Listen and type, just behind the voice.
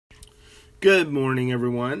Good morning,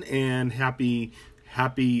 everyone, and happy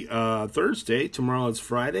Thursday. Tomorrow is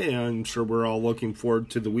Friday. I'm sure we're all looking forward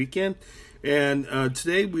to the weekend. And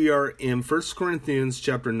today we are in 1 Corinthians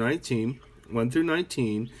chapter 19, 1 through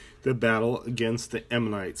 19, the battle against the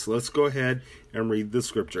Ammonites. Let's go ahead and read the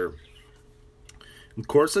scripture. In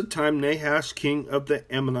course of time, Nahash, king of the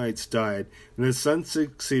Ammonites, died, and his son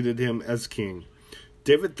succeeded him as king.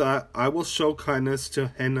 David thought, I will show kindness to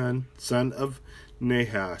Hanun, son of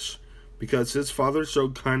Nahash, because his father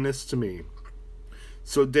showed kindness to me.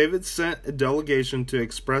 So David sent a delegation to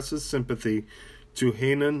express his sympathy to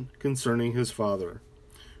Hanun concerning his father.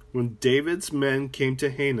 When David's men came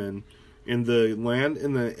to Hanun in the land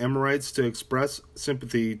in the Amorites to express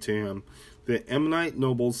sympathy to him, the Ammonite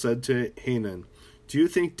nobles said to Hanun, Do you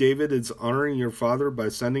think David is honoring your father by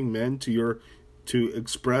sending men to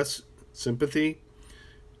express sympathy?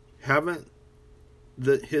 Haven't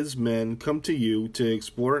his men come to you to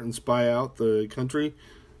explore and spy out the country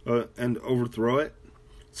and overthrow it?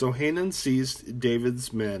 So Hanun seized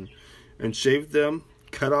David's men and shaved them,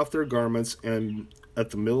 cut off their garments and at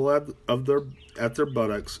the middle of their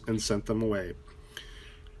buttocks, and sent them away.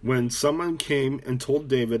 When someone came and told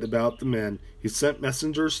David about the men, he sent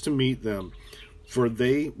messengers to meet them, for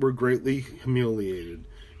they were greatly humiliated.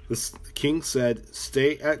 The king said,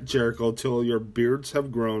 Stay at Jericho till your beards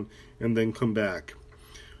have grown, and then come back.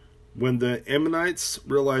 When the Ammonites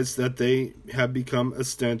realized that they had become a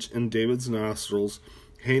stench in David's nostrils,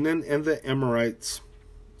 Hanun and the Ammonites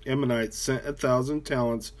sent 1,000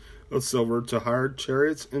 talents of silver to hire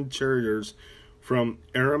chariots and charioteers from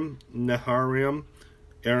Aram, Naharaim,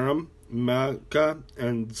 Aram, Maacah,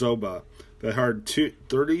 and Zobah. They hired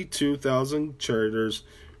 32,000 charioteers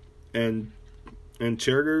and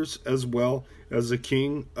charioteers, as well as the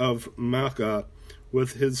king of Maacah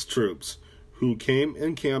with his troops, who came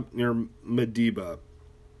and camped near Medeba,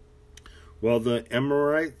 while the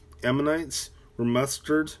Ammonites were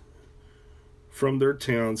mustered from their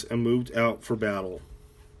towns and moved out for battle.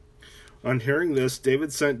 On hearing this,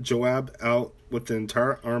 David sent Joab out with the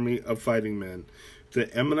entire army of fighting men.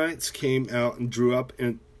 The Ammonites came out and drew up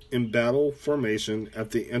in battle formation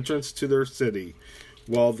at the entrance to their city,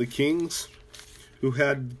 while the kings who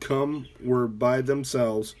had come were by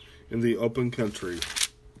themselves in the open country.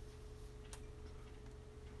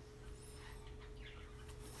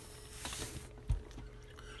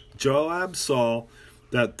 Joab saw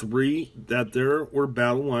that there were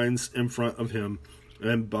battle lines in front of him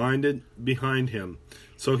and behind him.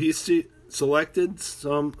 So he selected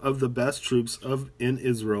some of the best troops in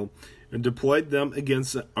Israel and deployed them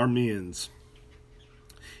against the Arameans.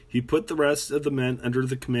 He put the rest of the men under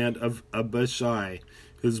the command of Abishai,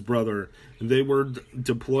 his brother, and they were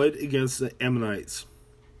deployed against the Ammonites.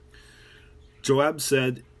 Joab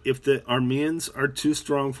said, If the Arameans are too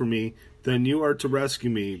strong for me, then you are to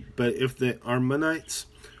rescue me. But if the Ammonites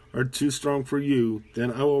are too strong for you,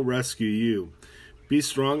 then I will rescue you. Be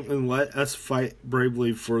strong and let us fight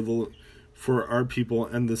bravely for our people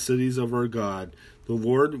and the cities of our God. The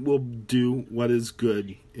Lord will do what is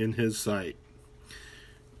good in his sight.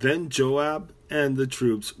 Then Joab and the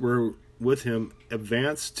troops were with him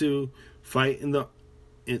advanced to fight the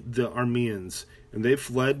Arameans, and they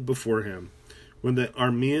fled before him. When the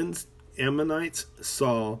Ammonites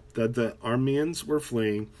saw that the Arameans were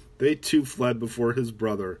fleeing, they too fled before his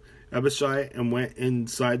brother Abishai and went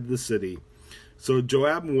inside the city. So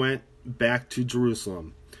Joab went back to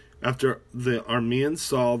Jerusalem. After the Arameans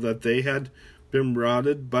saw that they had been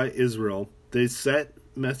routed by Israel, they sent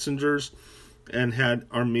messengers and had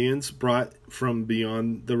Arameans brought from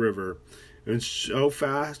beyond the river, and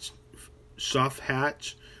Shaphat,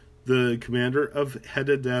 the commander of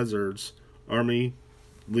Hadadezer's army,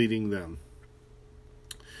 leading them.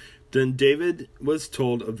 Then David was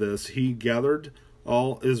told of this. He gathered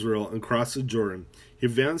all Israel and crossed the Jordan. He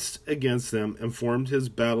advanced against them and formed his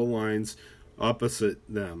battle lines opposite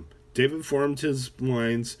them. David formed his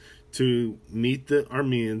lines to meet the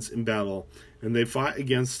Arameans in battle, and they fought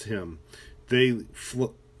against him.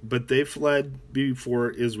 But they fled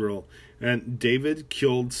before Israel, and David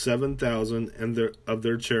killed 7,000 of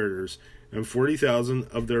their charioteers and 40,000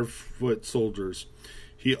 of their foot soldiers.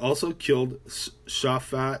 He also killed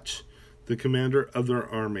Shaphat, the commander of their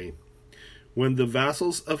army. When the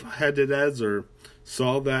vassals of Hadadezer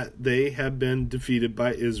saw that they had been defeated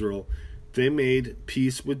by Israel, they made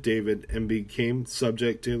peace with David and became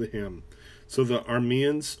subject to him. So the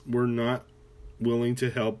Arameans were not willing to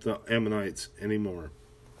help the Ammonites anymore.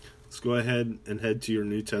 Let's go ahead and head to your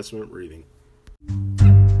New Testament reading.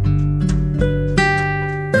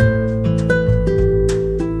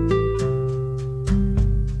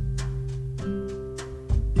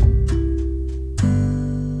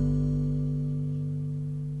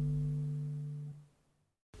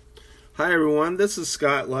 Hi everyone, this is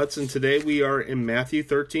Scott Lutz, and today we are in Matthew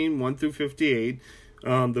 13, 1 through 58,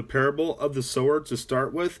 the parable of the sower to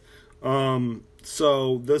start with.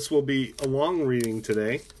 So this will be a long reading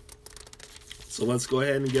today. So let's go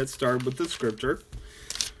ahead and get started with the scripture.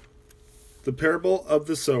 The parable of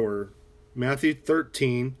the sower, Matthew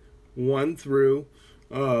 13, 1 through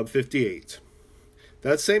 58.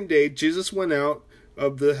 That same day, Jesus went out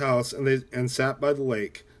of the house and sat by the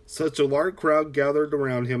lake. Such a large crowd gathered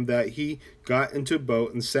around him that he got into a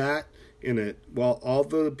boat and sat in it, while all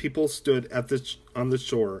the people stood on the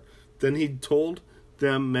shore. Then he told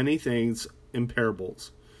them many things in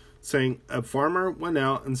parables, saying, a farmer went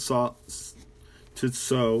out and to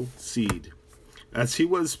sow seed. As he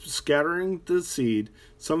was scattering the seed,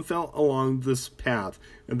 some fell along this path,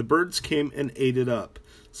 and the birds came and ate it up.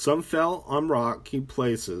 Some fell on rocky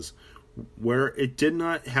places, where it did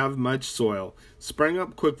not have much soil, sprang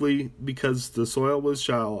up quickly because the soil was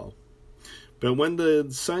shallow. But when the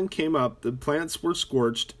sun came up, the plants were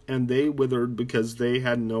scorched, and they withered because they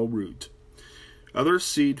had no root. Other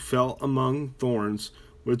seed fell among thorns,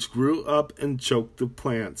 which grew up and choked the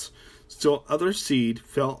plants. Still other seed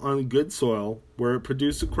fell on good soil, where it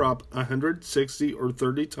produced a crop 160 or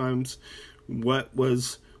 30 times what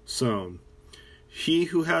was sown. He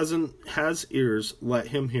who has ears, let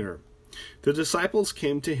him hear. The disciples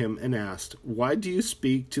came to him and asked, why do you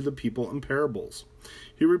speak to the people in parables?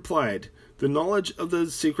 He replied, the knowledge of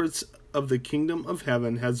the secrets of the kingdom of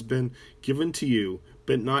heaven has been given to you,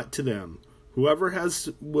 but not to them. Whoever has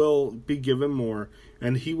will be given more,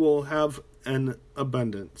 and he will have an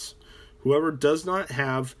abundance. Whoever does not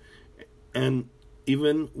have, and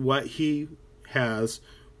even what he has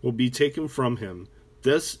will be taken from him.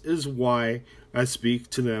 This is why I speak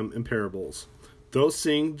to them in parables. Though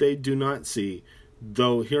seeing they do not see,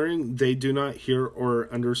 though hearing they do not hear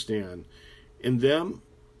or understand. In them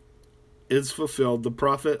is fulfilled the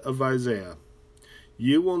prophet of Isaiah.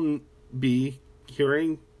 You will be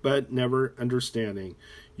hearing but never understanding.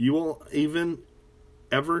 You will even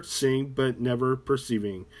ever seeing but never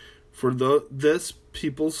perceiving. For this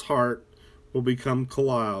people's heart will become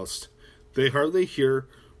calloused. They hardly hear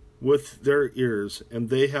with their ears, and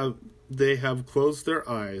they have closed their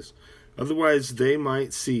eyes. Otherwise they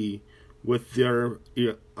might see with their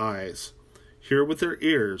eyes, hear with their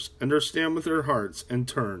ears, understand with their hearts, and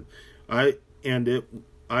turn. I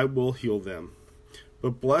will heal them.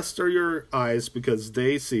 But blessed are your eyes because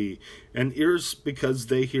they see, and ears because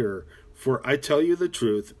they hear. For I tell you the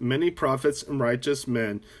truth, many prophets and righteous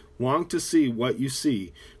men longed to see what you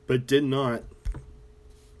see, but did not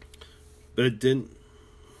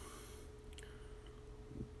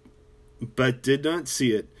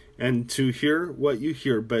see it, and to hear what you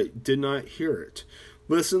hear, but did not hear it.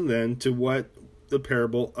 Listen then to what the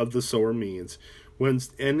parable of the sower means. When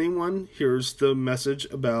anyone hears the message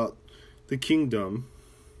about the kingdom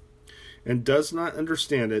and does not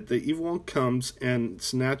understand it, the evil one comes and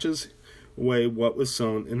snatches away what was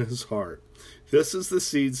sown in his heart. This is the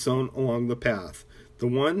seed sown along the path. The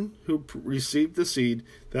one who received the seed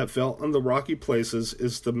that fell on the rocky places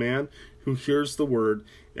is the man who hears the word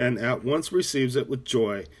and at once receives it with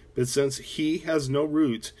joy. But since he has no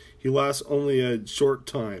root, he lasts only a short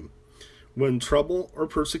time. When trouble or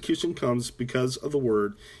persecution comes because of the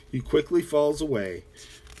word, he quickly falls away.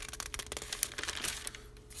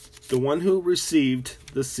 The one who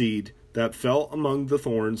received the seed that fell among the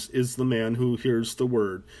thorns is the man who hears the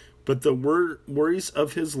word. But the worries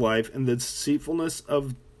of his life and the deceitfulness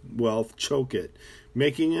of wealth choke it,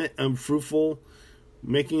 making it unfruitful.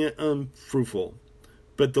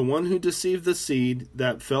 But the one who received the seed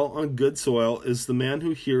that fell on good soil is the man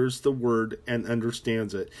who hears the word and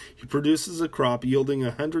understands it. He produces a crop yielding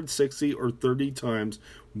 160 or 30 times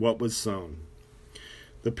what was sown.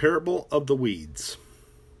 The parable of the weeds.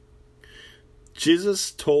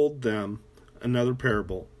 Jesus told them another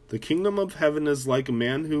parable. The kingdom of heaven is like a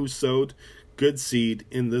man who sowed good seed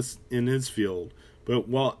in his field. But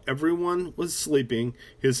while everyone was sleeping,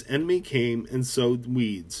 his enemy came and sowed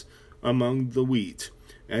weeds among the wheat,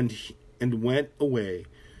 and went away.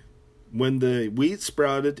 When the wheat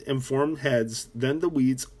sprouted and formed heads, then the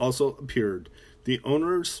weeds also appeared. The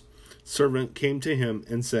owner's servant came to him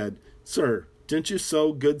and said, Sir, didn't you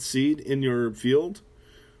sow good seed in your field?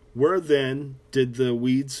 Where then did the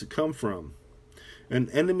weeds come from? An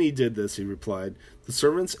enemy did this, he replied. The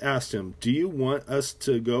servants asked him, Do you want us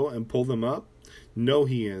to go and pull them up? No,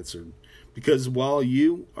 he answered, because while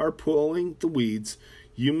you are pulling the weeds,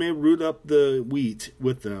 you may root up the wheat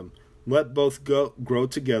with them. Let both grow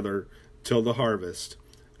together till the harvest.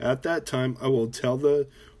 At that time I will tell the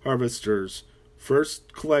harvesters,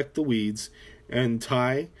 first collect the weeds and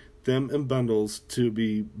tie them in bundles to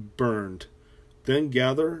be burned. Then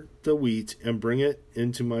gather the wheat and bring it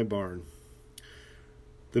into my barn.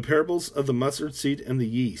 The parables of the mustard seed and the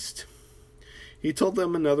yeast. He told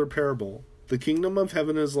them another parable. The kingdom of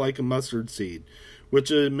heaven is like a mustard seed,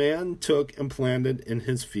 which a man took and planted in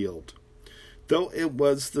his field. Though it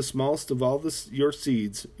was the smallest of all your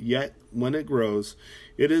seeds, yet when it grows,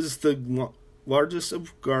 it is the largest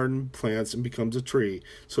of garden plants and becomes a tree,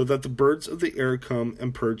 so that the birds of the air come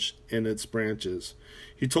and perch in its branches.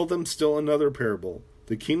 He told them still another parable.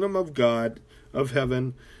 The kingdom of God of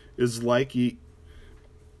heaven is like the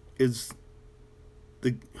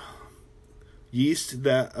yeast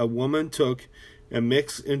that a woman took and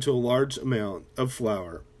mixed into a large amount of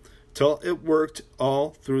flour, till it worked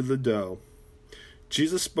all through the dough.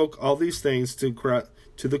 Jesus spoke all these things to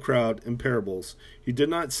the crowd in parables. He did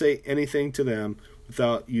not say anything to them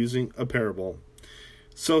without using a parable.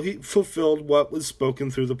 So he fulfilled what was spoken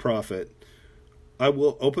through the prophet. I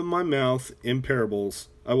will open my mouth in parables.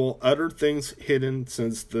 I will utter things hidden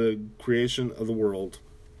since the creation of the world.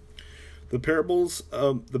 The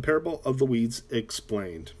parable of the weeds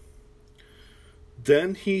explained.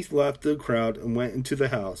 Then he left the crowd and went into the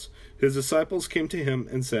house. His disciples came to him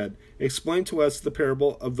and said, "Explain to us the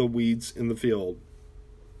parable of the weeds in the field."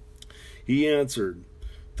 He answered,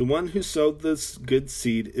 "The one who sowed this good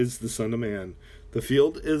seed is the Son of Man. The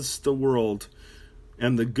field is the world,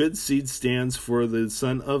 and the good seed stands for the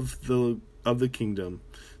Son of the kingdom.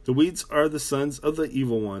 The weeds are the sons of the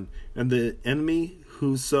evil one, and the enemy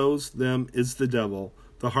who sows them is the devil.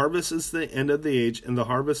 The harvest is the end of the age, and the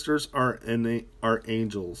harvesters are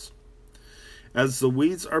angels. As the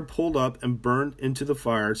weeds are pulled up and burned into the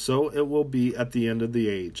fire, so it will be at the end of the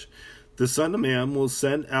age. The Son of Man will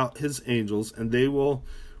send out his angels, and they will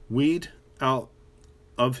weed out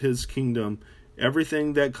of his kingdom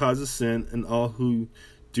everything that causes sin and all who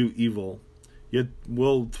do evil. Yet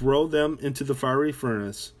will throw them into the fiery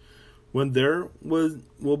furnace, when there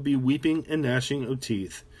will be weeping and gnashing of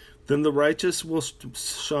teeth. Then the righteous will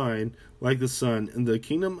shine like the sun in the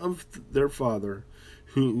kingdom of their Father.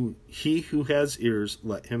 He who has ears,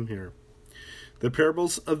 let him hear." The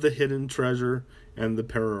parables of the hidden treasure and the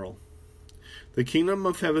pearl. The kingdom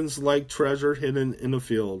of heaven is like treasure hidden in a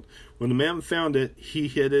field. When a man found it, he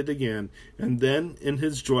hid it again, and then in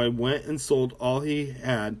his joy went and sold all he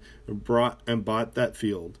had and bought that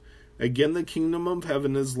field. Again, the kingdom of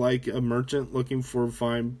heaven is like a merchant looking for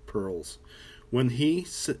fine pearls. When he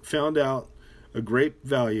found out a great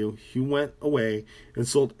value, he went away and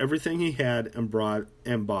sold everything he had and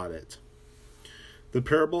bought it. The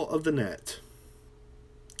parable of the net.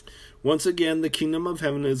 Once again, the kingdom of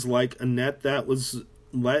heaven is like a net that was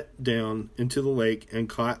let down into the lake and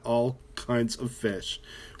caught all kinds of fish.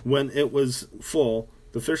 When it was full,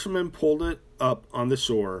 the fishermen pulled it up on the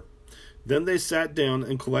shore. Then they sat down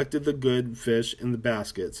and collected the good fish in the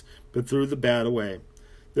baskets, but threw the bad away.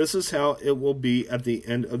 This is how it will be at the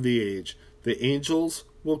end of the age. The angels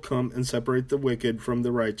will come and separate the wicked from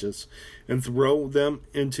the righteous, and throw them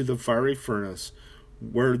into the fiery furnace,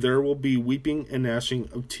 where there will be weeping and gnashing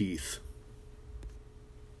of teeth.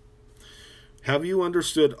 "Have you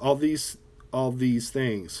understood all these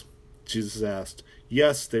things?" Jesus asked.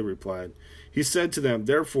 "Yes," they replied. He said to them,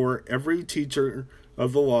 "Therefore, every teacher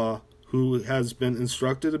of the law who has been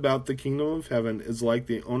instructed about the kingdom of heaven is like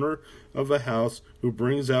the owner of a house who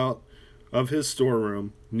brings out of his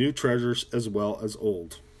storeroom new treasures as well as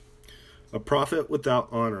old." A prophet without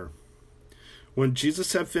honor. When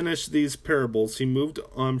Jesus had finished these parables, he moved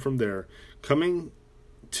on from there. Coming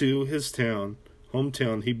to his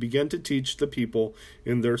hometown, he began to teach the people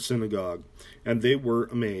in their synagogue, and they were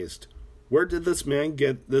amazed. "Where did this man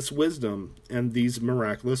get this wisdom and these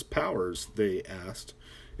miraculous powers?" they asked.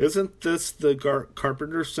 "Isn't this the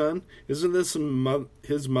carpenter's son? Isn't this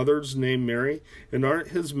his mother's name Mary? And aren't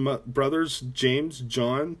his brothers James,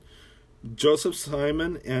 John, Joseph,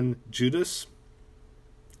 Simon, and Judas?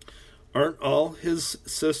 Aren't all his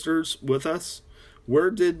sisters with us? Where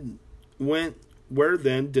then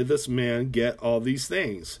did this man get all these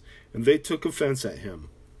things?" And they took offense at him.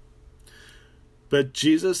 But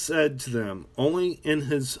Jesus said to them, "Only in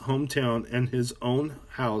his hometown and his own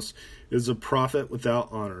house is a prophet without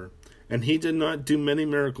honor." And he did not do many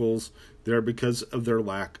miracles there because of their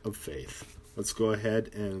lack of faith. Let's go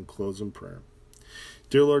ahead and close in prayer.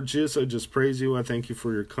 Dear Lord Jesus, I just praise you. I thank you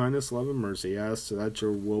for your kindness, love, and mercy. I ask that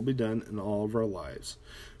your will be done in all of our lives.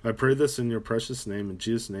 I pray this in your precious name. In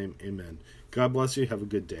Jesus' name, amen. God bless you. Have a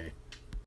good day.